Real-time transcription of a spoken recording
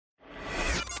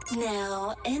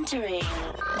Now entering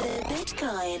the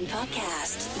Bitcoin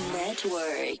Podcast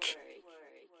Network.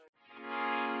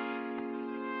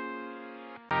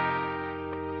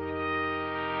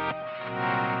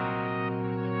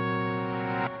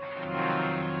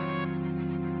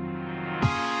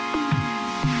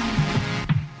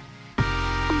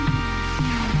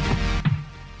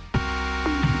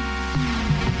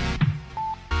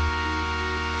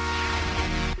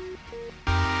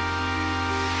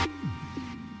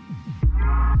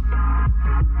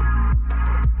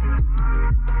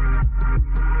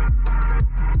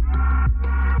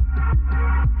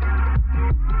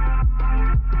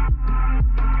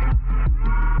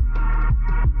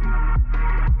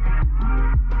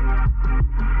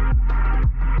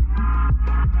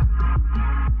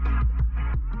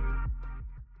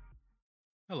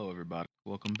 Hello, everybody.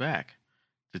 Welcome back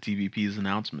to TBP's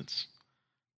Announcements.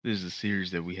 This is a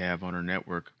series that we have on our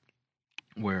network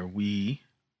where we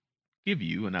give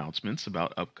you announcements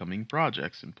about upcoming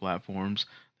projects and platforms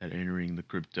that are entering the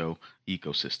crypto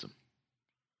ecosystem.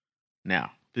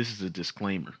 Now, this is a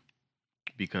disclaimer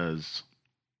because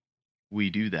we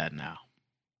do that now.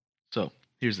 So,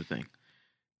 here's the thing.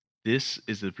 This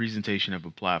is the presentation of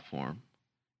a platform,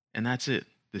 and that's it.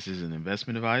 This is an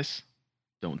investment advice.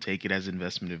 Don't take it as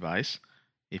investment advice.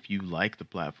 If you like the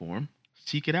platform,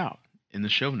 seek it out in the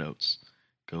show notes.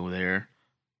 Go there,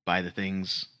 buy the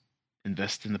things,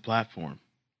 invest in the platform.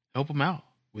 Help them out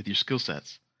with your skill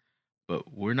sets.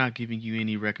 But we're not giving you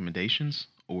any recommendations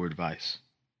or advice.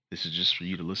 This is just for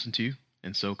you to listen to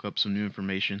and soak up some new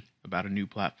information about a new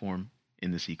platform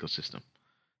in this ecosystem.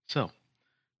 So,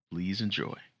 please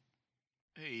enjoy.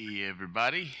 Hey,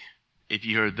 everybody. If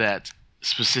you heard that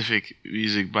specific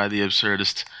music by the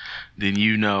Absurdist, then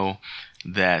you know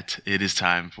that it is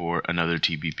time for another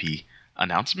TBP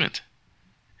announcement.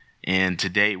 And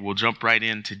today, we'll jump right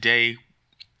in. Today,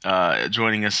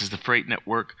 joining us is the Fr8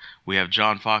 Network. We have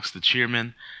John Fox, the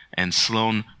chairman, and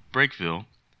Sloan Breakville,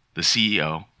 the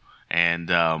CEO. And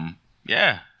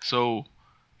so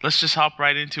let's just hop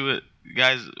right into it.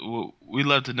 Guys, what we'd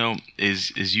love to know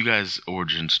is you guys'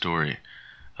 origin story.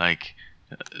 Like,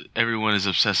 everyone is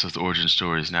obsessed with origin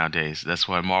stories nowadays. That's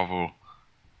why Marvel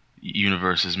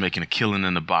Universe is making a killing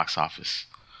in the box office.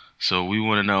 So we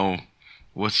want to know,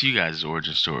 what's you guys'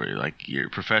 origin story, like your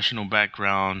professional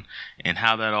background and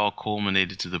how that all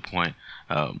culminated to the point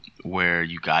where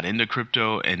you got into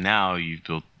crypto and now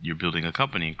you're building a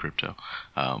company in crypto.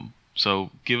 So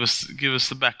give us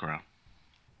the background.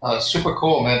 Super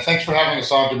cool, man. Thanks for having us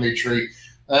on, Dimitri.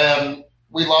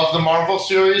 We love the Marvel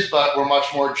series, but we're much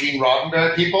more Gene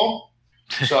Roddenberry people.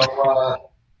 So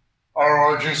our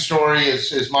origin story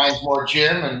is mine's more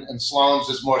Jim, and Sloan's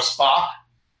is more Spock.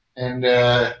 And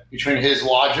between his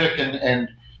logic and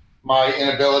my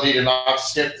inability to not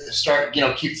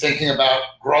keep thinking about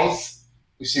growth,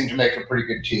 we seem to make a pretty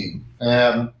good team.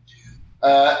 I've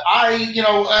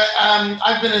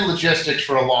been in logistics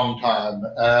for a long time.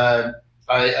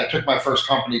 I took my first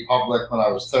company public when I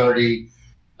was 30.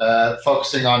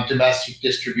 Focusing on domestic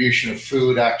distribution of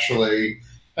food, actually.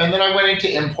 And then I went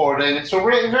into importing. And so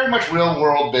really, very much real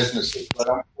world businesses. But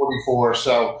I'm 44,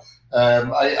 so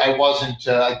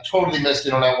I totally missed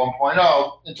Internet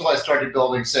 1.0 until I started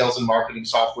building sales and marketing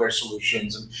software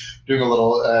solutions and doing a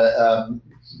little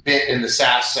bit in the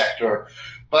SaaS sector.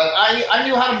 But I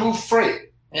knew how to move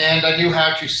freight, and I knew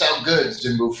how to sell goods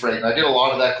and move freight. And I did a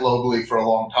lot of that globally for a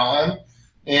long time.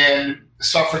 And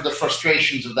suffered the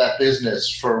frustrations of that business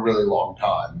for a really long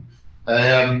time.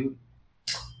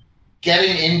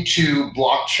 Getting into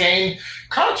blockchain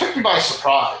kind of took me by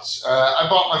surprise. I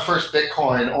bought my first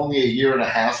Bitcoin only a year and a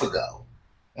half ago.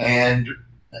 And,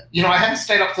 I hadn't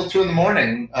stayed up till 2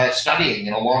 a.m. Studying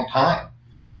in a long time.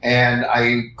 And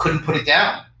I couldn't put it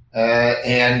down.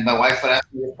 And my wife would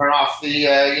ask me to turn off the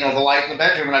light in the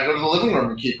bedroom, and I'd go to the living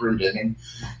room and keep reading.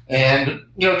 And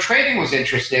trading was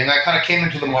interesting. I kind of came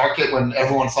into the market when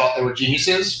everyone thought they were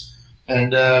geniuses.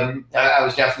 And I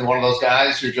was definitely one of those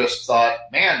guys who just thought,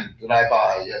 man, did I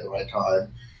buy at the right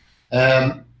time?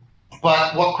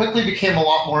 But what quickly became a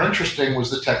lot more interesting was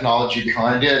the technology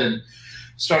behind it, and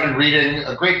started reading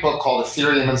a great book called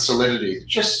Ethereum and Solidity. It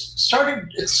just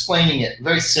started explaining it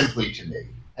very simply to me.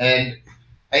 And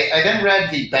I then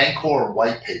read the Bancor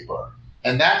white paper,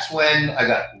 and that's when I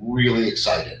got really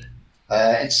excited.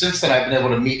 And since then, I've been able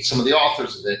to meet some of the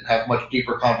authors of it and have much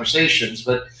deeper conversations.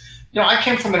 But, I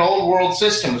came from an old world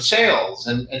system of sales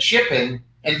and shipping,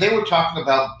 and they were talking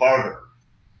about barter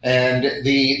and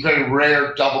the very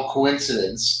rare double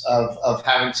coincidence of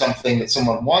having something that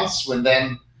someone wants and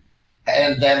them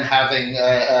having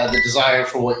the desire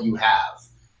for what you have.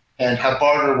 And how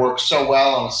barter works so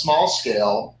well on a small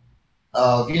scale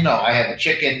of, I have a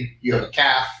chicken, you have a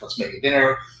calf, let's make a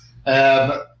dinner,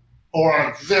 or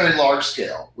on a very large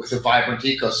scale with a vibrant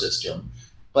ecosystem.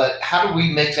 But how do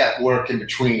we make that work in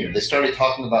between? They started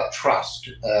talking about trust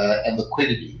and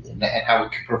liquidity and how we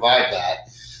can provide that.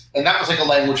 And that was like a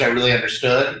language I really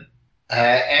understood.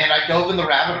 And I dove in the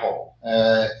rabbit hole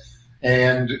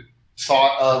and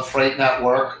thought of Fr8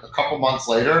 Network a couple months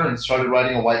later and started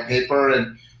writing a white paper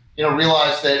and,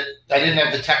 realized that I didn't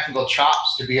have the technical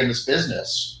chops to be in this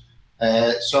business.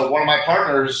 So one of my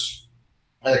partners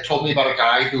told me about a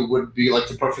guy who would be like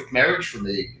the perfect marriage for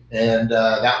me. And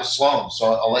that was Sloan.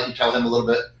 So I'll let you tell him a little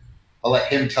bit. I'll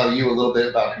let him tell you a little bit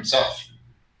about himself.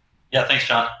 Yeah, thanks,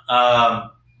 John.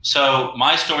 So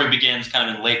my story begins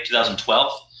kind of in late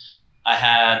 2012. I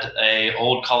had an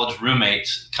old college roommate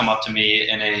come up to me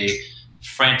in a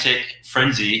frantic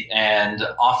frenzy and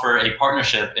offer a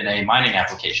partnership in a mining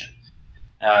application.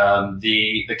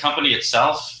 The company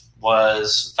itself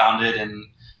was founded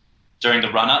during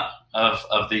the run-up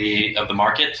of the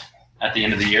market at the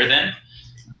end of the year. Then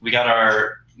we got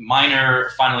our miner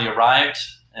finally arrived.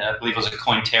 I believe it was a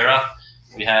Cointerra.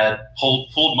 We had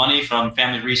pooled money from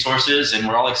family resources, and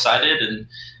we're all excited. And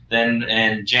then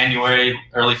in January,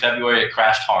 early February, it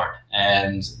crashed hard,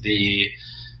 and the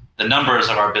numbers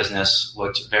of our business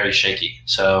looked very shaky.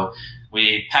 So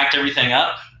we packed everything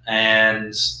up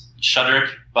and shuttered,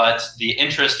 but the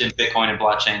interest in Bitcoin and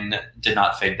blockchain did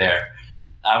not fade there.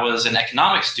 I was an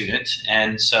economics student,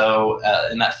 and so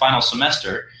in that final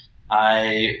semester,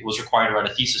 I was required to write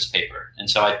a thesis paper. And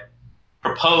so I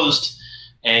proposed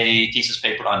a thesis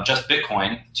paper on just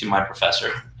Bitcoin to my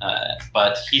professor,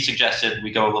 but he suggested we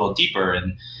go a little deeper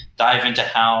and dive into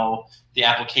how the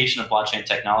application of blockchain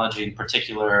technology, in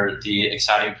particular the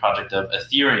exciting project of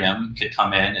Ethereum, could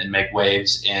come in and make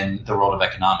waves in the world of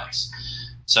economics.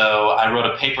 So I wrote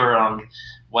a paper on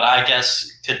what I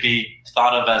guess could be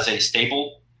thought of as a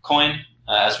stable coin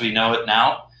as we know it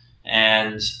now,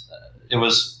 and it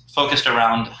was focused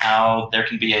around how there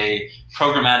can be a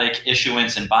programmatic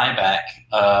issuance and buyback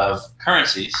of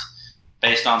currencies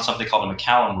based on something called a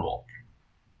McCallum rule.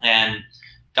 And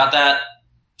got that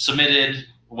submitted,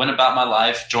 went about my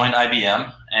life, joined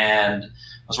IBM, and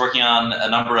was working on a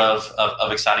number of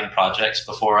exciting projects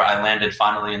before I landed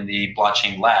finally in the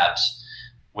blockchain labs,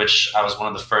 which I was one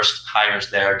of the first hires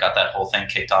there, got that whole thing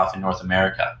kicked off in North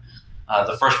America.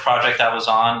 The first project I was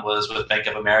on was with Bank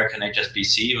of America and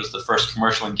HSBC. It was the first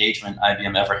commercial engagement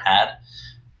IBM ever had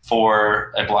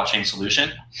for a blockchain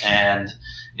solution, and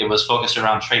it was focused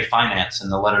around trade finance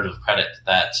and the letters of credit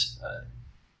that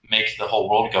make the whole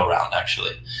world go round,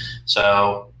 actually.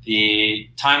 So the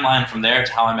timeline from there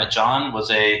to how I met John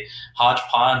was a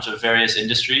hodgepodge of various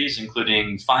industries,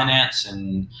 including finance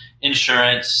and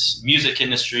insurance, music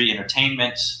industry,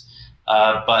 entertainment.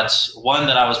 But one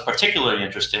that I was particularly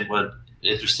interested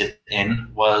in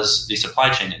was the supply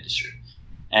chain industry.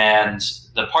 And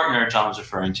the partner John was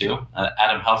referring to,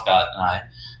 Adam Helfgott, and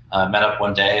I met up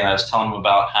one day, and I was telling him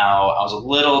about how I was a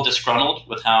little disgruntled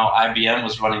with how IBM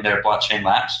was running their blockchain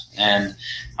labs, and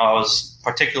how I was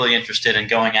particularly interested in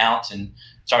going out and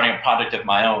starting a project of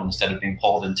my own instead of being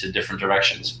pulled into different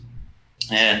directions.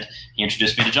 And he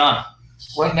introduced me to John.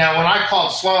 When I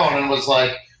called Sloan and was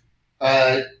like,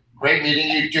 great meeting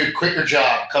you, dude, quit your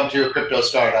job, come to a crypto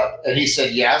startup. And he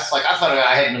said yes. Like, I thought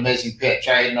I had an amazing pitch.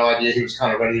 I had no idea he was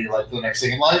kind of ready for the next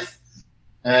thing in life.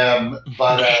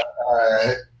 But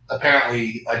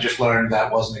apparently I just learned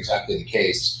that wasn't exactly the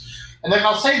case. And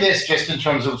I'll say this just in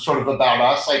terms of sort of about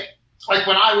us. Like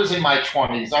when I was in my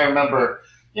 20s, I remember,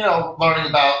 learning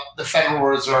about the Federal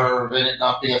Reserve and it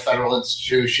not being a federal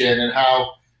institution, and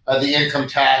how the income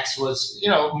tax was,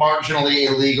 marginally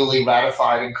illegally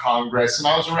ratified in Congress. And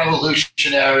I was a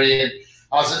revolutionary, and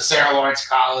I was at Sarah Lawrence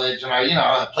College, and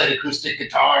I played acoustic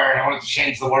guitar, and I wanted to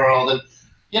change the world. And,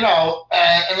 and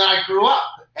then I grew up,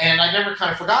 and I never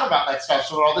kind of forgot about that stuff.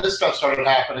 So when all this stuff started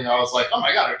happening, I was like, oh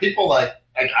my God, are people like,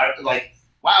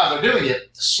 wow, they're doing it.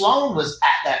 Sloan was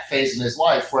at that phase in his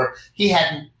life where he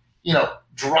hadn't,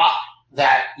 dropped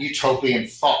that utopian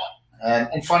thought.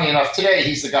 And funny enough, today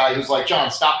he's the guy who's like, John,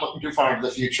 stop looking too far into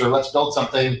the future. Let's build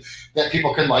something that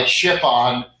people can ship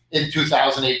on in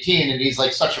 2018. And he's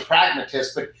such a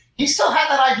pragmatist, but he still had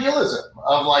that idealism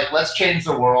of let's change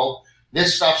the world.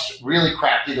 This stuff's really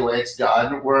crappy the way it's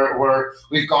done.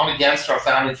 We've gone against our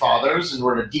founding fathers, and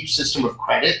we're in a deep system of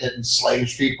credit that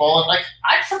enslaves people. And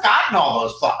I'd forgotten all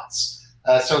those thoughts.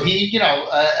 So he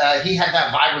had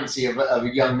that vibrancy of a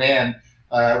young man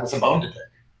with a bone to pick.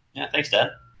 Yeah, thanks, Dad.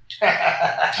 I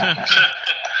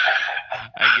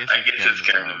guess it's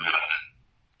kind of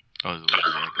oh, there's a little bit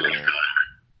of echo there.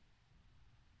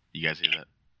 You guys hear that?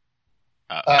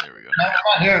 There we go. No, I'm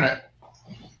not hearing it.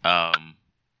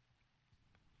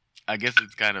 I guess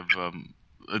it's kind of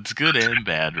it's good and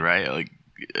bad, right? Like,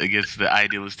 I guess the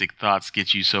idealistic thoughts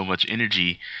get you so much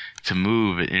energy to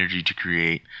move and energy to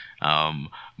create,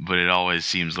 but it always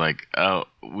seems like, oh,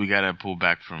 we gotta pull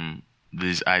back from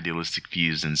these idealistic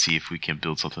views and see if we can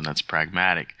build something that's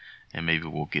pragmatic, and maybe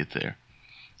we'll get there.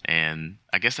 And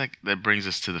I guess that brings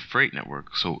us to the Fr8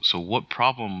 Network. So what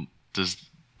problem did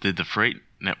the Fr8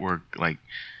 Network like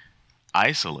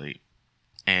isolate,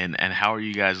 and how are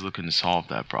you guys looking to solve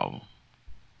that problem?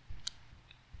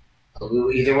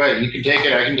 Either way, you can take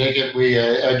it. I can take it. We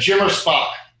Jim or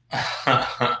Spock.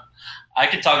 I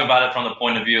could talk about it from the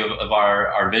point of view of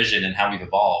our vision and how we've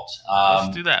evolved.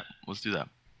 Let's do that.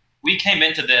 We came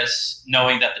into this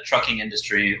knowing that the trucking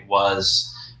industry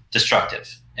was destructive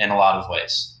in a lot of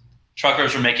ways.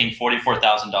 Truckers are making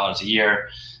 $44,000 a year.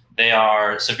 They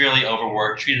are severely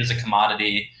overworked, treated as a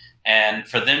commodity, and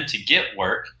for them to get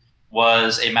work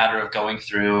was a matter of going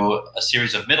through a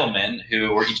series of middlemen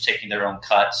who were each taking their own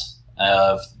cut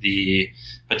of the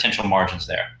potential margins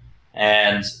there.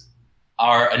 And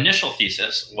our initial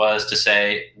thesis was to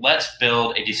say, let's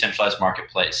build a decentralized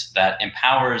marketplace that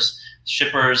empowers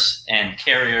shippers and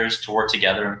carriers to work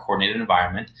together in a coordinated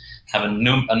environment, have a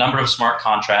number of smart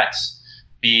contracts,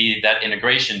 be that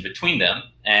integration between them,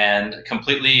 and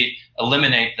completely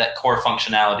eliminate that core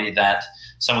functionality that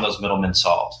some of those middlemen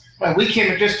solved. Well, we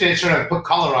came, just to sort of put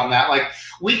color on that, like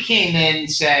we came in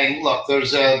saying, look,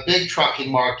 there's a big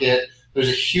trucking market. There's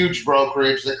a huge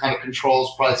brokerage that kind of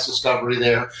controls price discovery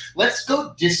there. Let's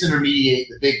go disintermediate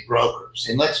the big brokers,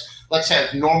 and let's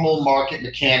have normal market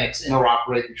mechanics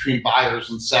interoperate between buyers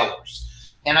and sellers.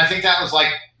 And I think that was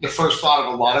like the first thought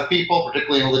of a lot of people,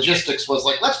 particularly in logistics, was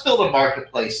like, let's build a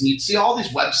marketplace. And you'd see all these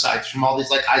websites from all these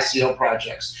like ICO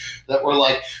projects that were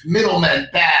like middlemen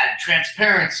bad,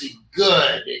 transparency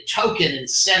good, token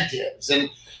incentives. And,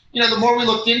 the more we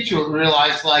looked into it, we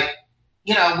realized like,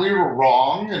 we were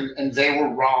wrong and they were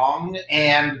wrong.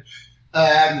 And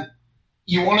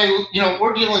you want to,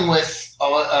 we're dealing with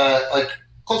like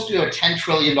close to a $10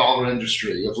 trillion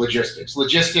industry of logistics.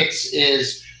 Logistics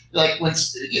is like when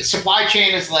supply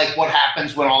chain is like what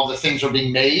happens when all the things are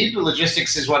being made.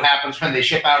 Logistics is what happens when they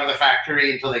ship out of the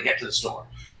factory until they get to the store.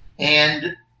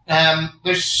 And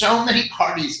there's so many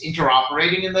parties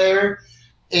interoperating in there.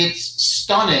 It's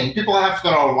stunning. People have to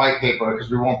go to our white paper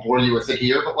because we won't bore you with it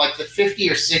here, but like the 50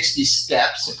 or 60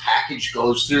 steps a package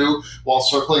goes through while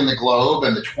circling the globe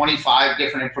and the 25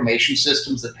 different information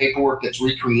systems that paperwork gets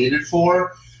recreated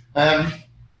for,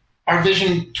 our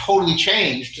vision totally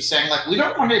changed to saying like, we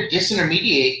don't want to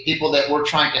disintermediate people that we're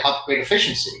trying to help create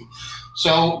efficiency.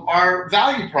 So our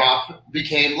value prop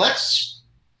became, let's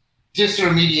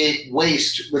disintermediate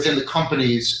waste within the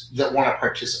companies that want to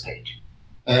participate.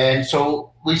 And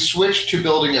so we switched to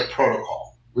building a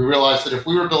protocol. We realized that if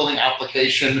we were building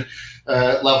application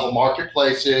level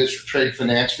marketplaces for trade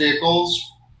finance vehicles,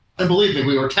 and believe me,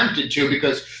 we were tempted to,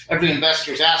 because every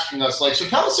investor is asking us like, so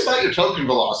tell us about your token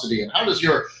velocity and how does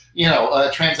your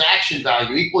transaction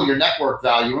value equal your network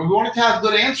value? And we wanted to have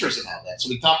good answers about that. So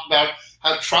we talked about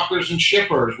how truckers and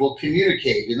shippers will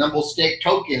communicate, and then we'll stake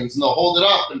tokens and they'll hold it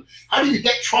up. And how do you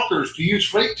get truckers to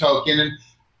use Fr8 token? And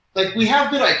like, we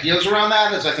have good ideas around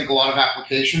that, as I think a lot of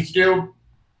applications do.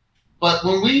 But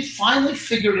when we finally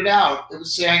figured it out, it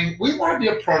was saying, we want to be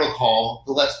a protocol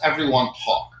that lets everyone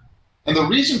talk. And the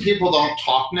reason people don't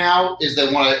talk now is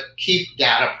they want to keep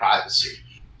data privacy.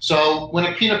 So when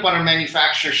a peanut butter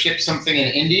manufacturer ships something in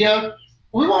India,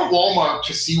 we want Walmart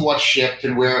to see what's shipped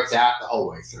and where it's at the whole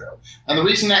way through. And the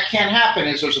reason that can't happen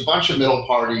is there's a bunch of middle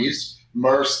parties,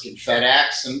 Maersk and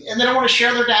FedEx, and they don't want to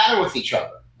share their data with each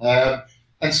other.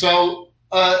 And so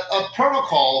a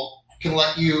protocol can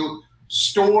let you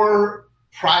store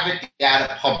private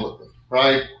data publicly,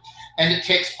 right? And it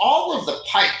takes all of the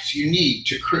pipes you need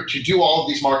to do all of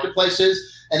these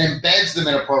marketplaces and embeds them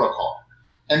in a protocol.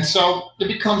 And so it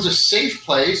becomes a safe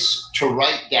place to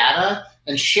write data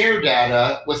and share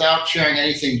data without sharing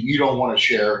anything you don't want to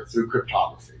share through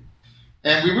cryptography.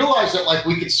 And we realized that like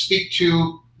we could speak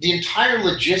to the entire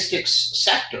logistics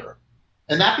sector.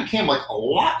 And that became like a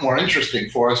lot more interesting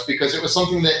for us because it was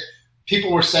something that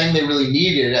people were saying they really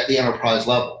needed at the enterprise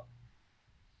level.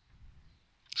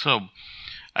 So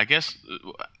I guess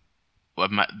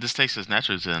this takes us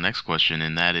naturally to the next question,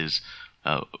 and that is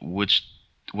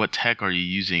what tech are you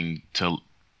using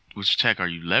which tech are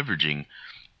you leveraging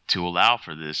to allow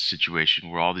for this situation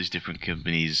where all these different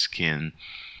companies can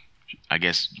I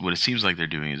guess what it seems like they're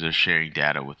doing is they're sharing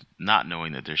data with not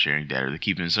knowing that they're sharing data. They're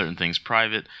keeping certain things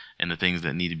private, and the things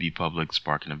that need to be public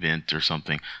spark an event or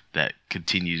something that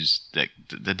continues that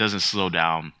doesn't slow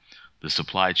down the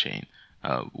supply chain.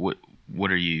 What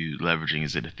are you leveraging?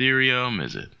 Is it Ethereum?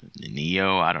 Is it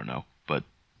Neo? I don't know. But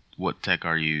what tech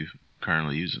are you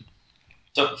currently using?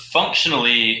 So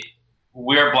functionally,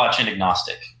 we're blockchain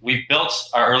agnostic. We've built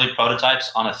our early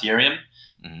prototypes on Ethereum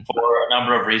for a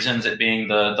number of reasons, it being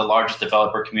the largest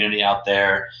developer community out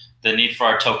there, the need for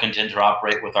our token to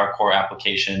interoperate with our core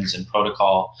applications and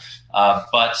protocol.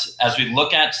 But as we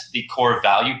look at the core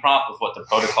value prop of what the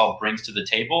protocol brings to the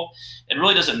table, it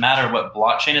really doesn't matter what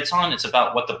blockchain it's on. It's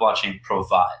about what the blockchain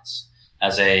provides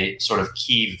as a sort of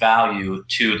key value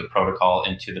to the protocol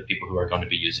and to the people who are going to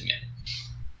be using it.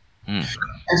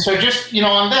 And so just,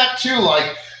 on that too,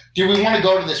 like, do we want to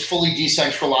go to this fully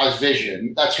decentralized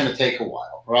vision? That's going to take a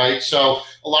while, right? So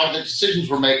a lot of the decisions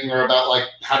we're making are about, like,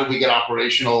 how do we get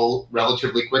operational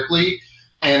relatively quickly?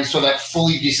 And so that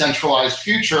fully decentralized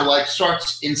future, like,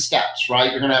 starts in steps,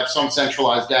 right? You're going to have some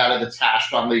centralized data that's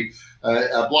hashed on the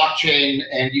blockchain,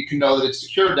 and you can know that it's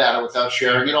secure data without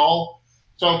sharing it all.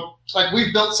 So, like,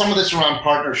 we've built some of this around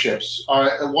partnerships.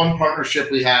 One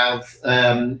partnership we have,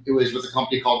 it was with a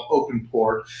company called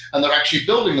OpenPort, and they're actually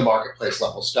building the marketplace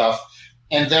level stuff.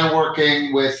 And they're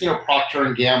working with,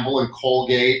 Procter & Gamble and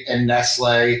Colgate and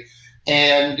Nestle.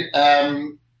 And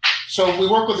so we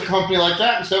work with a company like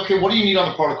that and say, okay, what do you need on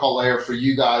the protocol layer for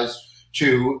you guys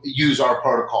to use our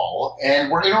protocol? And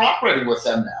we're interoperating with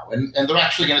them now. And they're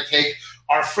actually going to take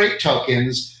our Fr8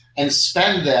 tokens and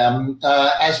spend them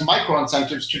as micro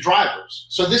incentives to drivers.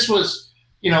 So this was,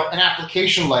 an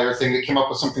application layer thing that came up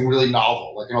with something really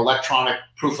novel, like an electronic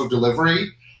proof of delivery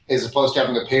as opposed to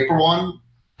having a paper one.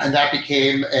 And that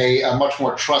became a much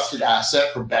more trusted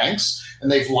asset for banks,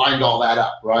 and they've lined all that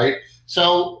up, right?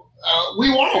 So we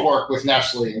want to work with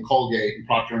Nestle and Colgate and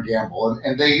Procter & Gamble,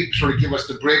 and they sort of give us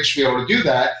the bridge to be able to do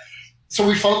that. So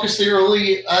we focus the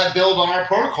early build on our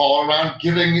protocol around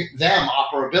giving them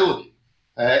operability.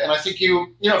 And I think if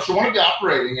you want to be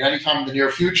operating at any time in the near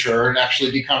future and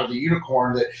actually be kind of the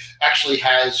unicorn that actually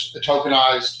has a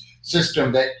tokenized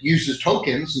system that uses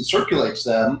tokens and circulates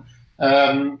them,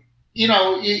 you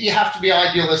have to be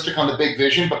idealistic on the big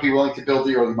vision, but be willing to build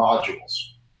the early modules.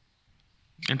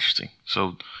 Interesting.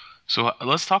 So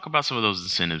let's talk about some of those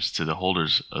incentives to the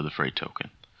holders of the Fr8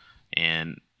 token,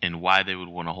 and why they would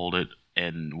want to hold it,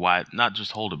 and why not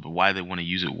just hold it, but why they want to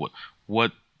use it.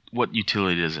 What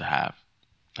utility does it have?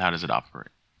 How does it operate?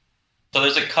 So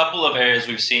there's a couple of areas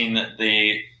we've seen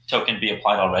the token be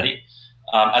applied already.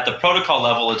 At the protocol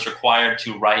level, it's required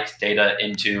to write data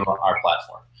into our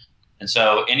platform. And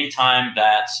so anytime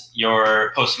that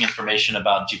you're posting information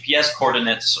about GPS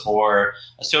coordinates or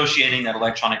associating that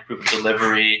electronic proof of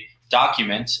delivery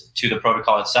document to the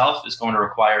protocol itself is going to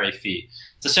require a fee.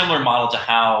 It's a similar model to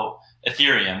how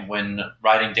Ethereum, when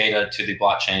writing data to the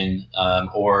blockchain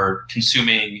or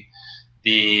consuming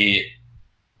the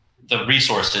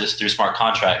resources through smart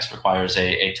contracts, requires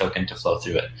a token to flow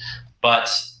through it. But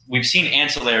we've seen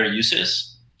ancillary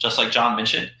uses, just like John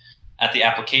mentioned, at the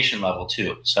application level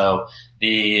too. So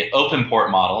the OpenPort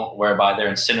model, whereby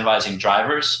they're incentivizing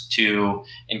drivers to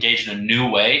engage in a new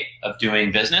way of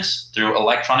doing business through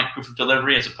electronic proof of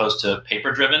delivery as opposed to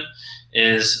paper-driven,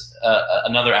 is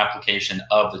another application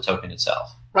of the token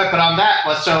itself. Right, but on that,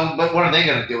 but what are they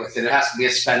going to do with it? It has to be a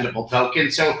spendable token.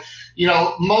 So,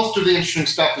 most of the interesting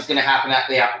stuff is going to happen at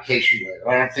the application layer.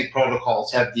 I don't think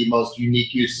protocols have the most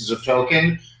unique uses of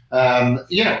token. There's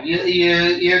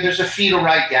a fee to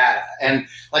write data. And,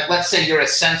 like, let's say you're a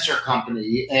sensor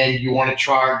company and you want to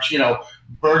charge,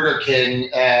 Burger King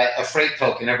a Fr8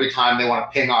 token every time they want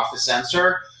to ping off the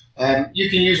sensor. You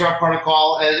can use our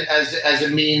protocol as a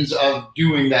means of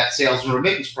doing that sales and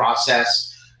remittance process,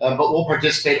 but we'll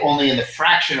participate only in the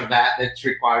fraction of that that's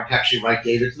required to actually write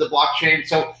data to the blockchain.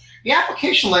 So the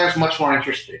application layer is much more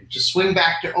interesting. To swing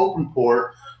back to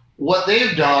OpenPort, what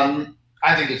they've done,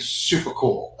 I think, is super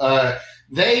cool.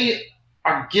 They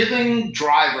are giving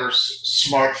drivers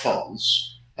smartphones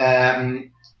and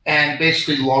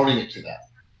basically loaning it to them.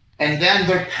 And then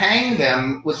they're paying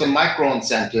them with a micro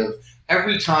incentive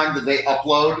every time that they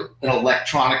upload an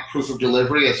electronic proof of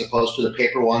delivery as opposed to the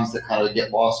paper ones that kind of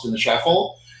get lost in the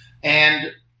shuffle.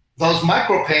 And those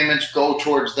micro payments go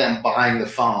towards them buying the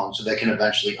phone so they can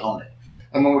eventually own it.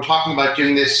 And when we're talking about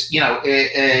doing this,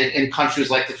 in countries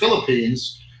like the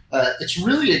Philippines, it's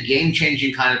really a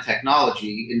game-changing kind of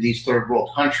technology in these third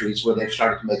world countries where they've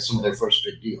started to make some of their first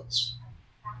big deals.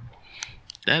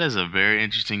 That is a very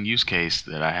interesting use case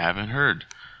that I haven't heard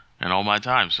in all my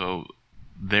time. So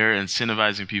they're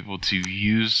incentivizing people to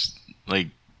use like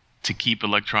to keep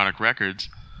electronic records,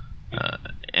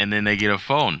 and then they get a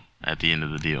phone at the end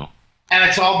of the deal. And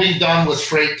it's all being done with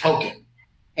Fr8 token.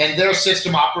 And their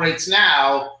system operates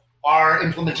now. Our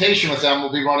implementation with them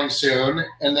will be running soon.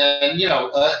 And then,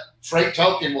 Fr8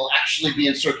 token will actually be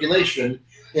in circulation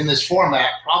in this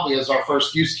format, probably as our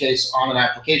first use case on an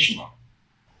application level.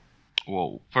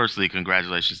 Well, firstly,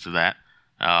 congratulations to that.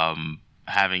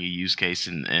 Having a use case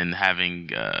and having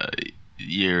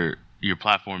your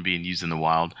platform being used in the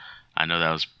wild, I know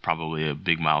that was probably a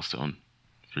big milestone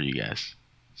for you guys.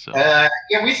 So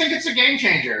we think it's a game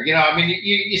changer.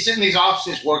 You sit in these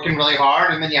offices working really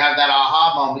hard, and then you have that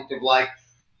aha moment of like,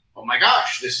 oh my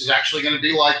gosh, this is actually going to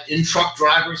be like in truck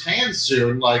drivers' hands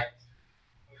soon. Like,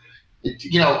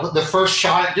 the first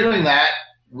shot at doing that,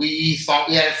 we thought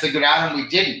we had it figured out, and we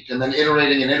didn't. And then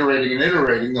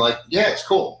iterating, like, yeah, it's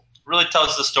cool. It really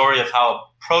tells the story of how a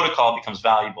protocol becomes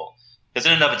valuable. Because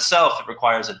in and of itself, it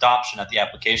requires adoption at the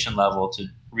application level to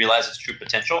realize its true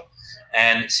potential.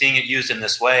 And seeing it used in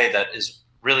this way that is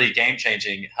really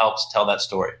game-changing helps tell that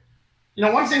story.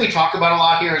 One thing we talk about a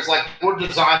lot here is like we're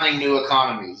designing new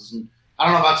economies. And I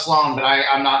don't know about Sloan, but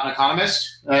I'm not an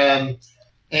economist.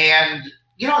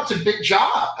 It's a big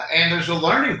job, and there's a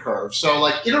learning curve. So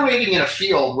like iterating in a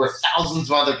field where thousands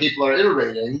of other people are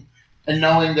iterating and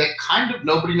knowing that kind of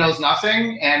nobody knows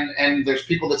nothing, and there's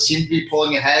people that seem to be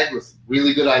pulling ahead with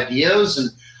really good ideas,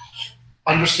 and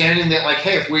understanding that, like,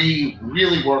 hey, if we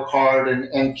really work hard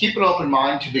and keep an open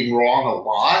mind to being wrong a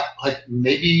lot, like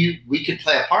maybe we could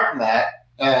play a part in that.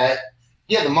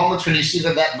 The moments when you see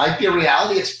that might be a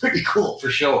reality, it's pretty cool for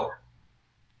sure.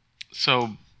 So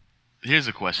here's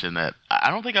a question that I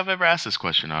don't think I've ever asked this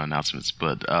question on announcements,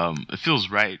 but it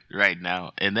feels right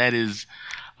now, and that is,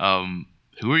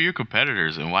 who are your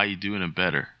competitors and why are you doing it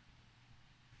better?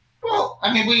 Well,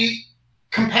 I mean,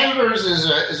 competitors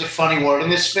is a funny word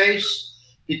in this space,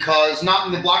 because not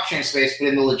in the blockchain space, but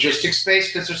in the logistics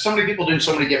space, because there's so many people doing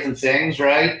so many different things,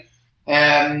 right?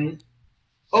 And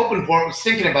OpenPort was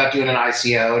thinking about doing an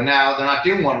ICO, and now they're not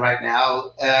doing one right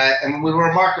now. And when we were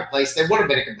a marketplace, they would have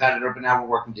been a competitor, but now we're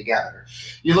working together.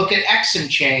 You look at Exim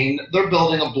Chain, they're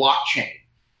building a blockchain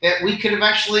that we could have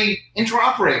actually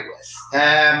interoperate with.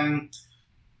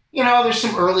 There's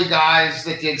some early guys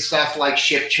that did stuff like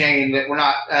ShipChain that we're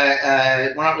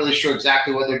not really sure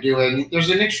exactly what they're doing. There's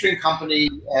an interesting company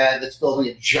that's building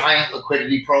a giant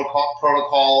liquidity protocol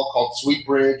called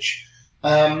SweetBridge.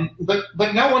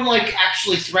 But no one like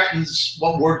actually threatens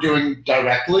what we're doing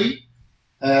directly,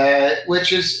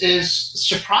 which is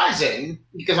surprising,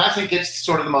 because I think it's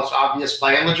sort of the most obvious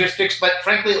play in logistics. But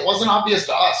frankly, it wasn't obvious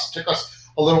to us. It took us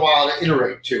a little while to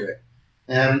iterate to it.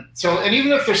 And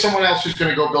even if there's someone else who's going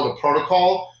to go build a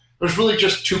protocol, there's really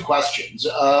just two questions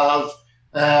of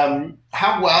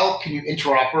how well can you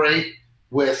interoperate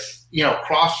with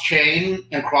cross-chain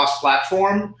and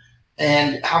cross-platform,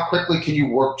 and how quickly can you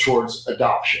work towards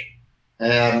adoption?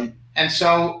 And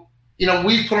so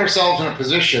we've put ourselves in a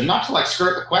position not to like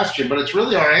skirt the question, but it's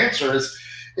really our answer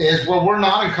is well, we're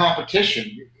not in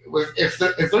competition.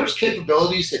 If there's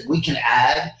capabilities that we can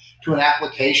add to an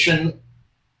application,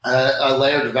 a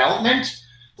layer development,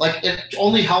 like it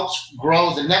only helps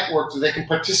grow the network that they can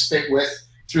participate with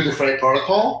through the Fr8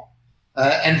 protocol,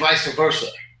 and vice versa.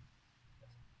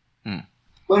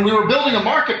 When we were building a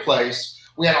marketplace,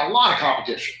 we had a lot of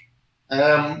competition.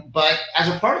 But as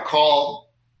a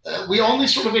protocol, we only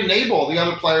sort of enable the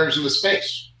other players in the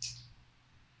space.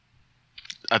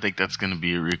 I think that's going to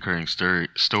be a recurring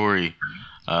story.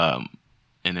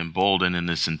 And emboldened in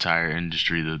this entire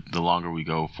industry, the longer we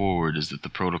go forward, is that the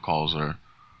protocols are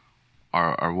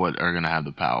what are going to have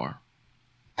the power.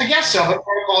 I guess so, but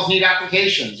protocols need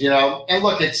applications, And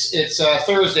look, it's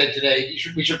Thursday today.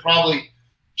 We should probably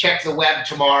check the web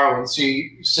tomorrow and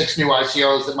see 6 new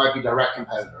ICOs that might be direct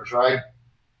competitors, right?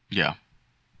 Yeah,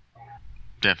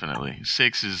 definitely.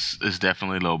 6 is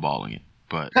definitely lowballing it,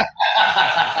 but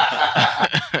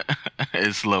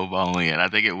it's lowballing it. I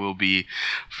think it will be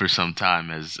for some time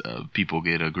as people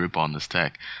get a grip on this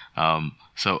tech.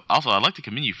 So also, I'd like to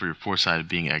commend you for your foresight of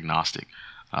being agnostic.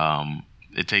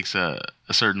 It takes a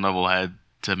certain level head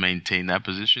to maintain that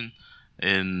position,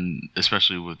 and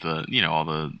especially with all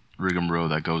the rigmarole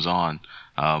that goes on.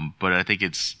 But I think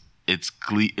it's I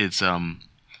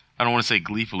don't want to say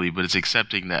gleefully, but it's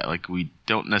accepting that like we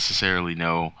don't necessarily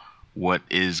know what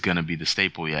is going to be the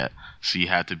staple yet. So you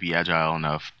have to be agile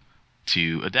enough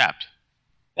to adapt.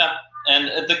 Yeah,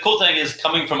 and the cool thing is,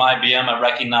 coming from IBM, I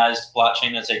recognized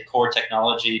blockchain as a core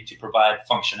technology to provide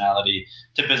functionality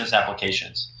to business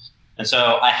applications. And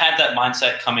so I had that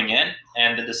mindset coming in,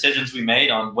 and the decisions we made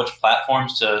on which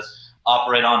platforms to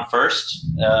operate on first.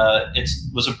 It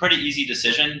was a pretty easy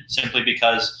decision simply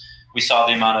because we saw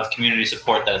the amount of community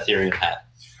support that Ethereum had.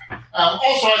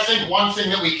 Also, I think one thing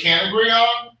that we can agree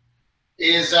on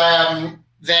is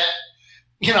that,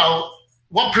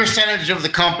 what percentage of the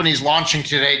companies launching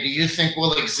today do you think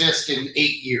will exist in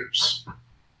 8 years?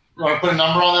 You want to put a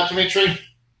number on that, Dimitri?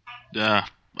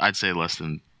 I'd say less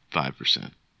than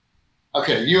 5%.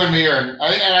 Okay, you and me are, and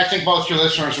I think most of your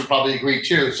listeners would probably agree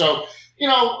too. So,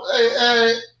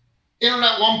 Internet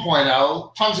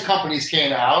 1.0, tons of companies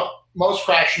came out, most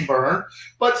crash and burn.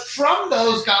 But from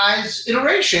those guys'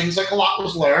 iterations, like a lot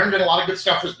was learned and a lot of good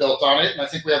stuff was built on it. And I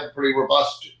think we have a pretty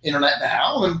robust internet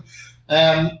now.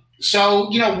 And so,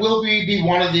 will we be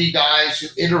one of the guys who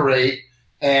iterate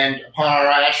and upon our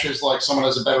ashes, like someone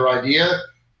has a better idea?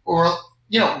 Or,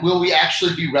 will we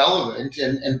actually be relevant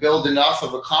and build enough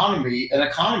of an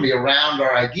economy around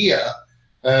our idea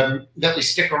that we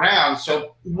stick around?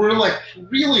 So we're like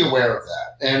really aware of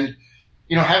that. And,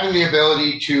 having the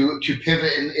ability to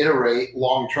pivot and iterate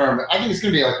long term, I think it's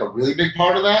going to be like a really big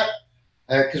part of that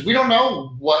because we don't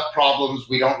know what problems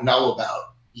we don't know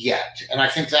about yet. And I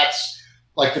think that's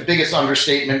like the biggest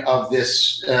understatement of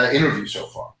this interview so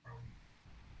far.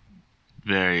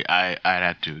 I'd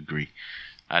have to agree.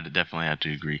 I'd definitely have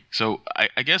to agree. So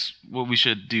I guess what we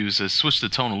should do is switch the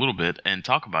tone a little bit and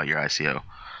talk about your ICO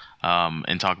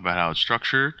and talk about how it's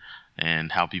structured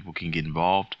and how people can get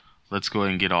involved. Let's go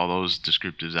ahead and get all those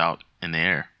descriptives out in the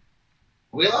air.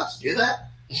 Are we allowed to do that?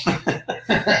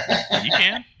 You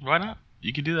can. Why not?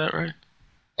 You can do that, right?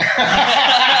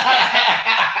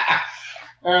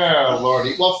 Oh,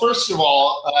 Lordy. Well, first of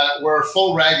all, we're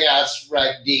full Reg S,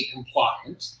 Reg D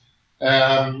compliant.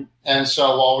 And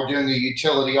so while we're doing the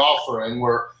utility offering,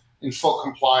 we're in full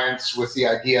compliance with the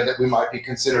idea that we might be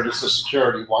considered as a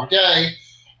security one day.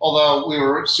 Although we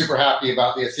were super happy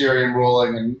about the Ethereum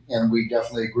ruling, and we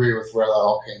definitely agree with where that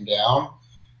all came down.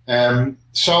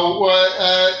 So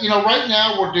right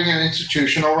now we're doing an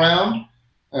institutional round,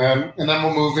 and then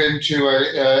we'll move into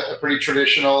a pretty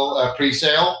traditional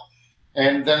pre-sale,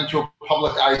 and then into a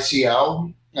public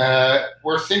ICO.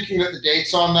 We're thinking that the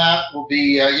dates on that will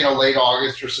be late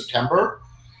August or September,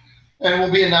 and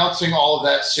we'll be announcing all of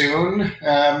that soon.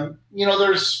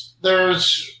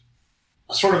 There's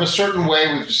sort of a certain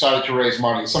way we've decided to raise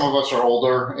money. Some of us are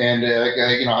older and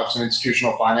have some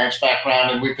institutional finance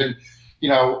background, and we've been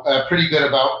pretty good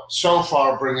about so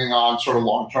far bringing on sort of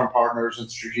long-term partners and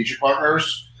strategic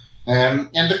partners, and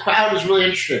the crowd is really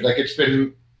interested. Like, it's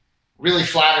been really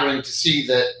flattering to see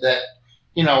that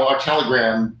our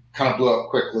Telegram kind of blew up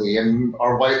quickly, and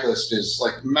our whitelist is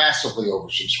like massively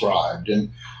oversubscribed,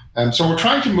 and so we're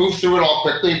trying to move through it all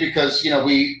quickly because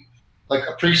we like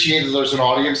appreciate that there's an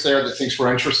audience there that thinks we're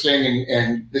interesting,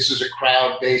 and this is a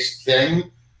crowd-based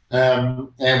thing,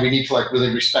 and we need to like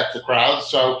really respect the crowd.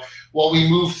 So while we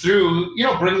move through,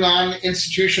 bringing on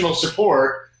institutional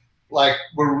support, like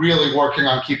we're really working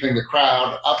on keeping the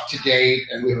crowd up to date,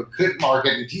 and we have a good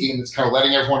marketing team that's kind of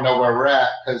letting everyone know where we're at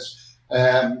because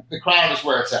the crowd is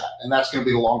where it's at, and that's going to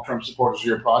be the long-term supporters of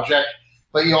your project.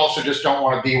 But you also just don't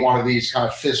want to be one of these kind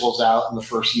of fizzles out in the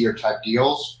first year type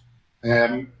deals.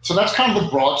 So that's kind of the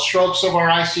broad strokes of our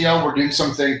ICO. We're doing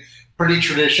something pretty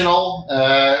traditional.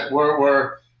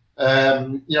 We're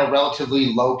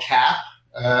relatively low cap.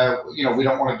 We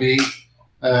don't want to be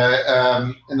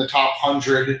in the top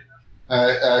 100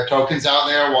 tokens out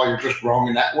there while you're just growing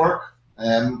a network. We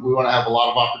want to have a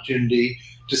lot of opportunity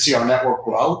to see our network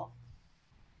grow.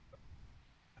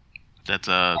 That's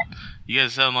you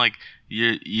guys sound like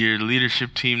your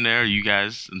leadership team there. You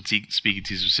guys, and speaking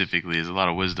to you specifically, is a lot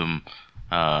of wisdom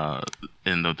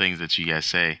in the things that you guys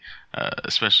say,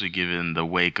 especially given the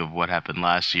wake of what happened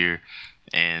last year,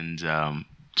 and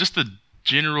just the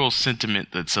general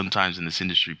sentiment that sometimes in this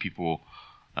industry people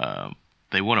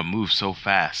they want to move so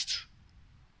fast,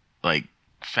 like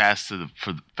fast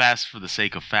for the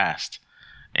sake of fast,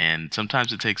 and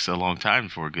sometimes it takes a long time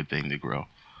for a good thing to grow.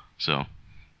 So.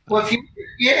 Well, if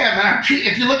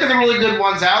you look at the really good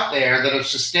ones out there that have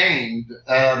sustained,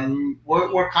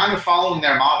 we're kind of following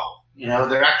their model.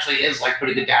 There actually is like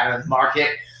pretty good data in the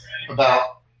market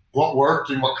about what worked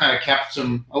and what kind of kept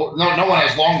some. No one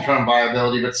has long-term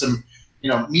viability, but some,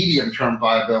 medium-term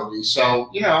viability. So,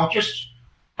 just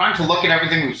trying to look at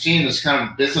everything we've seen as kind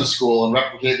of business school and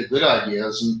replicate the good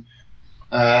ideas.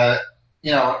 And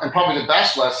and probably the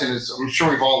best lesson is I'm sure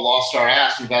we've all lost our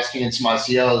ass investing in some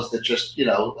ICOs that just,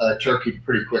 turkeyed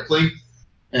pretty quickly.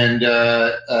 And,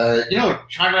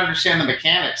 trying to understand the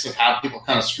mechanics of how people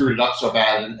kind of screwed it up so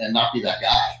bad and not be that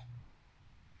guy.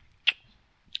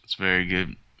 It's very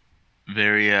good.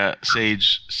 Very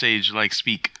sage-like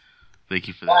speak. Thank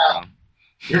you for that, Wow.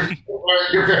 John.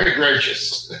 You're very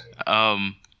gracious.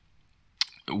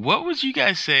 What would you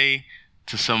guys say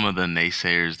to some of the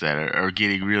naysayers that are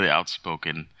getting really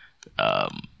outspoken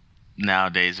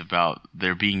nowadays about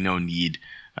there being no need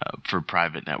for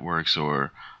private networks,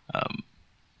 or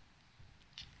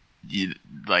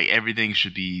like everything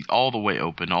should be all the way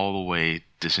open, all the way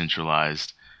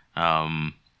decentralized?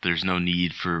 There's no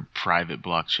need for private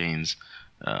blockchains.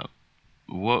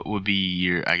 What would be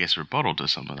your, I guess, rebuttal to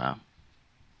some of that?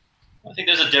 I think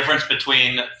there's a difference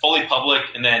between fully public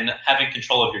and then having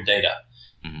control of your data.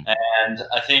 Mm-hmm. And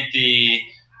I think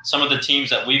some of the teams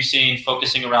that we've seen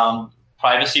focusing around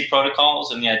privacy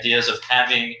protocols and the ideas of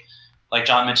having, like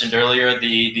John mentioned earlier,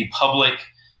 the public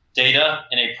data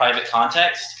in a private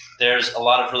context, there's a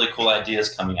lot of really cool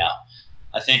ideas coming out.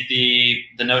 I think the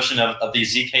notion of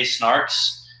these ZK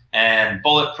snarks and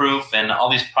bulletproof and all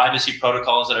these privacy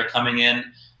protocols that are coming in,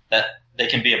 that they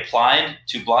can be applied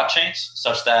to blockchains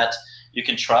such that you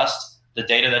can trust the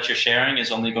data that you're sharing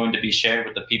is only going to be shared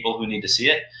with the people who need to see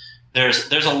it.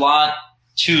 There's a lot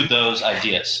to those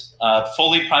ideas.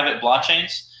 Fully private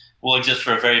blockchains will exist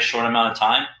for a very short amount of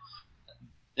time.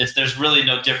 There's really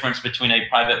no difference between a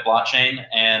private blockchain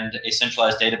and a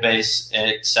centralized database,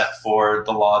 except for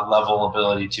the log level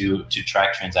ability to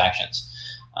track transactions.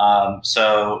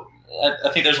 So I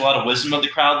think there's a lot of wisdom of the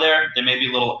crowd there. They may be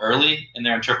a little early in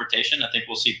their interpretation. I think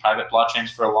we'll see private blockchains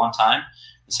for a long time,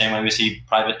 the same way we see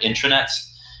private intranets.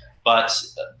 But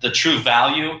the true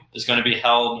value is going to be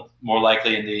held more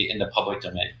likely in the public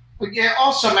domain. But yeah,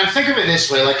 also, man, think of it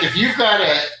this way: like if you've got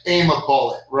to aim a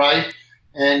bullet, right,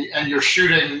 and you're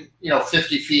shooting,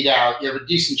 50 feet out, you have a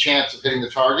decent chance of hitting the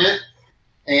target.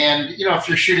 And if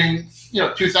you're shooting,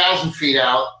 2,000 feet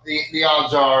out, the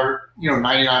odds are,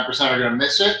 99% are going to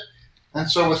miss it. And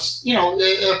so with,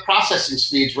 processing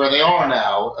speeds where they are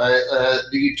now,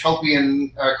 the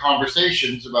utopian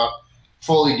conversations about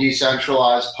fully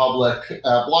decentralized public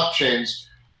blockchains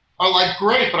are like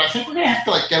great, but I think we're going to have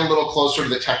to get a little closer to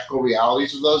the technical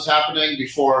realities of those happening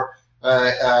before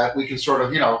we can sort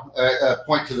of,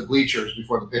 point to the bleachers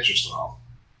before the pitch is thrown.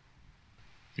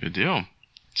 Good deal.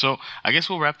 So I guess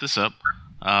we'll wrap this up.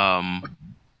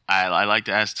 I like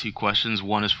to ask two questions.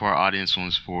 One is for our audience, one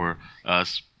is for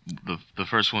us. The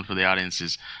first one for the audience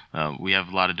is we have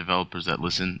a lot of developers that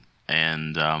listen,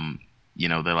 and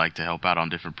they like to help out on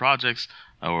different projects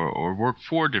or work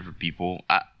for different people.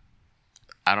 I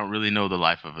don't really know the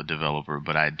life of a developer,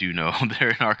 but I do know they're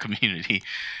in our community.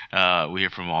 We hear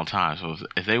from them all the time. So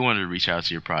if they wanted to reach out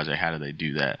to your project, how do they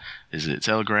do that? Is it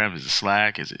Telegram? Is it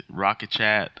Slack? Is it Rocket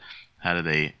Chat? How do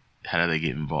they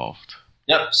get involved?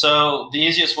 Yep. So the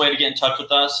easiest way to get in touch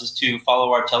with us is to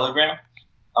follow our Telegram,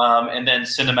 and then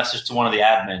send a message to one of the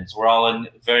admins. We're all in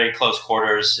very close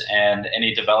quarters, and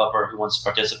any developer who wants to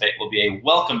participate will be a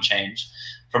welcome change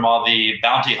from all the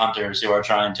bounty hunters who are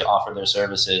trying to offer their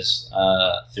services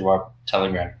through our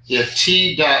Telegram. Yeah,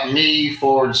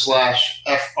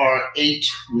 t.me/Fr8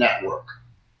 Network.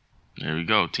 There we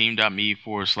go.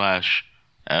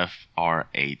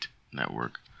 Team.me/Fr8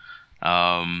 Network.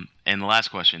 And the last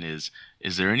question is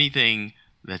there anything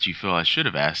that you feel I should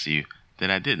have asked you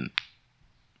that I didn't?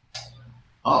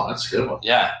 Oh, that's a good one.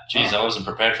 Yeah. Geez, I wasn't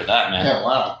prepared for that, man. Yeah,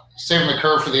 wow. Saving the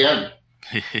curve for the end.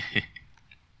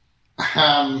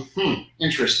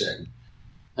 Interesting.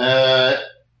 I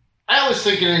always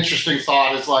think an interesting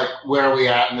thought is where are we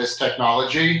at in this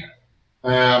technology?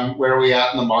 Where are we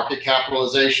at in the market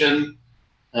capitalization?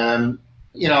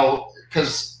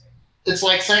 Because it's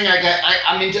like saying I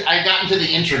got into the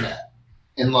internet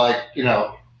in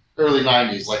early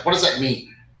 90s. What does that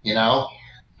mean?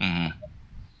 Mm-hmm.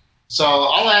 So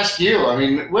I'll ask you,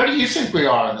 where do you think we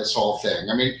are in this whole thing?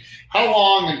 How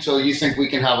long until you think we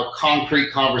can have a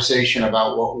concrete conversation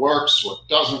about what works, what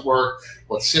doesn't work,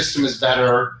 what system is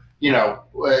better,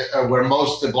 where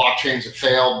most of the blockchains have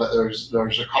failed, but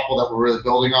there's a couple that we're really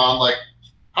building on.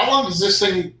 How long does this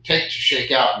thing take to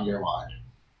shake out in your mind?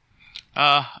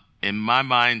 In my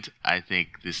mind, I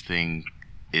think this thing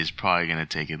is probably going to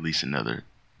take at least another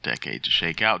decade to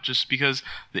shake out, just because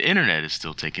the internet is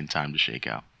still taking time to shake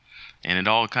out. And it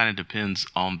all kind of depends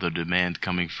on the demand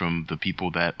coming from the people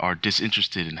that are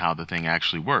disinterested in how the thing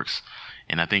actually works.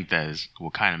 And I think that is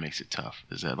what kind of makes it tough,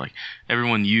 is that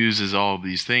everyone uses all of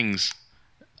these things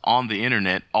on the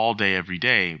internet all day, every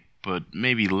day, but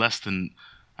maybe less than,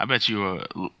 I bet you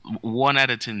 1 out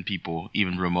of 10 people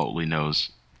even remotely knows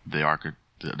the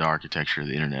architecture of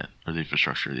the internet or the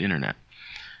infrastructure of the internet.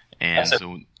 And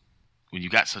so when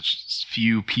you've got such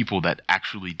few people that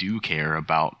actually do care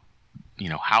about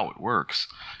how it works,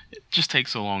 it just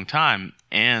takes a long time.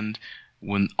 And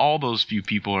when all those few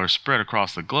people are spread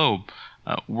across the globe,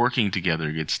 working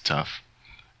together gets tough,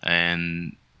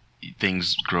 and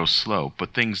things grow slow.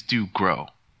 But things do grow,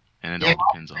 and it all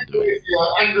depends on doing it. Yeah,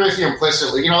 I agree with you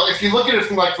implicitly. If you look at it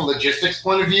from like the logistics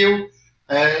point of view,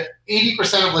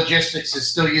 80% of logistics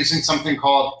is still using something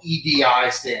called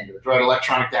EDI standard, right?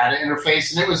 Electronic Data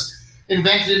Interface, and it was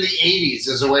invented in the 80s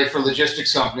as a way for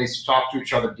logistics companies to talk to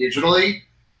each other digitally.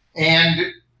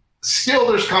 And still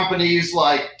there's companies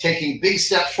like taking big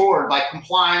steps forward by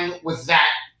complying with that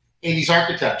 80s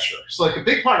architecture. So like a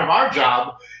big part of our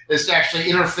job is to actually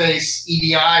interface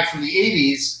EDI from the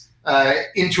 80s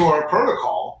into our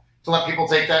protocol to let people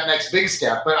take that next big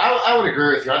step. But I would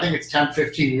agree with you. I think it's 10,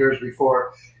 15 years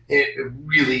before it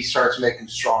really starts making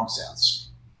strong sense.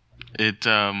 It's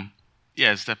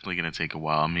definitely going to take a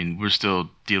while. I mean, we're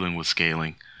still dealing with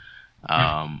scaling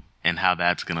and how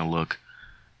that's going to look,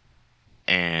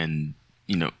 and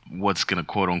what's going to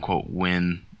quote unquote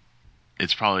win.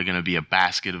 It's probably going to be a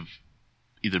basket of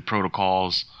either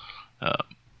protocols,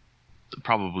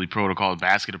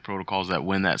 basket of protocols that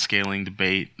win that scaling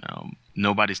debate.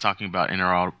 Nobody's talking about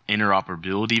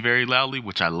interoperability very loudly,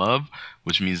 which I love,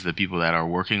 which means the people that are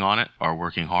working on it are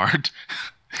working hard,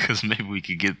 because maybe we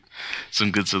could get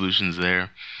some good solutions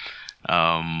there.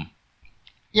 Aon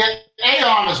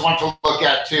is one to look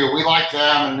at too. We like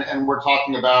them, and we're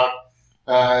talking about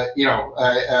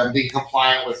being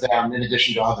compliant with them in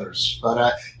addition to others.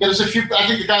 But there's a few. I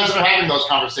think the guys that are having those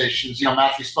conversations,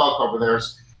 Matthew Spoke over there,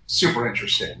 is super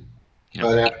interesting. Yep.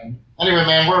 But anyway,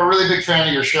 man, we're a really big fan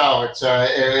of your show.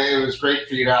 It was great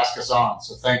for you to ask us on,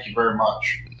 so thank you very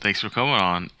much. Thanks for coming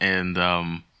on, and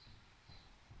I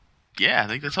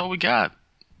think that's all we got.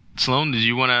 Sloan, did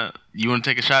you wanna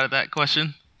take a shot at that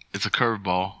question? It's a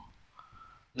curveball.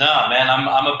 No, man,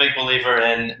 I'm a big believer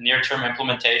in near-term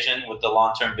implementation with the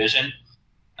long-term vision.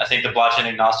 I think the blockchain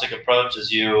agnostic approach,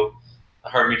 as you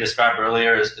heard me describe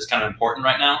earlier, is kind of important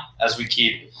right now as we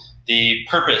keep the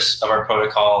purpose of our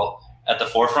protocol at the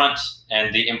forefront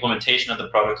and the implementation of the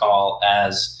protocol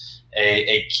as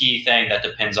a key thing that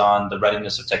depends on the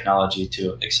readiness of technology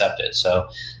to accept it. So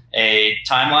a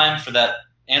timeline for that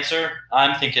answer,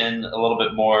 I'm thinking a little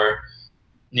bit more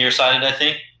nearsighted, I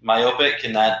think, myopic,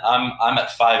 in that I'm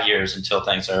at 5 years until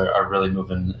things are really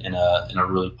moving in a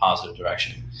really positive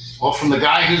direction. Well, from the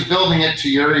guy who's building it to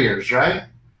your ears, right?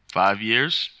 5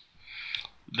 years?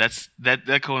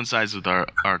 That coincides with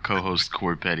our co-host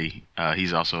Corey Petty.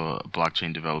 He's also a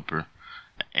blockchain developer,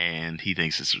 and he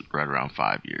thinks it's right around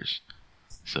 5 years.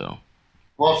 So,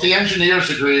 well, if the engineers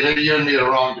agree, maybe you and me are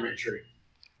wrong, Dimitri.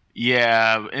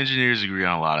 Yeah, engineers agree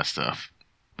on a lot of stuff.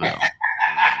 So,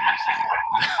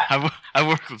 I've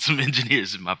worked with some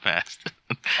engineers in my past.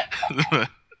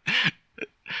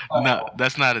 No,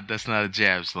 that's not a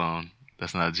jab, Sloan.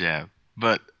 That's not a jab.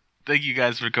 But thank you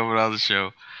guys for coming on the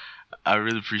show. I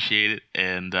really appreciate it,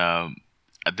 and I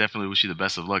definitely wish you the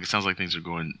best of luck. It sounds like things are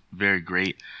going very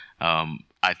great.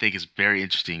 I think it's very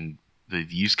interesting, the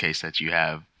use case that you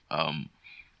have,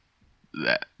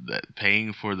 that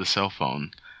paying for the cell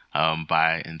phone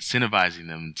by incentivizing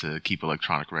them to keep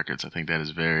electronic records. I think that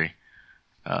is very,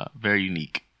 very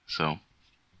unique. So,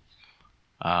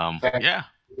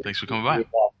 thanks for coming by.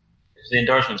 It's the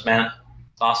endorsements, man.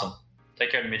 It's awesome.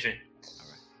 Take care, Dimitri.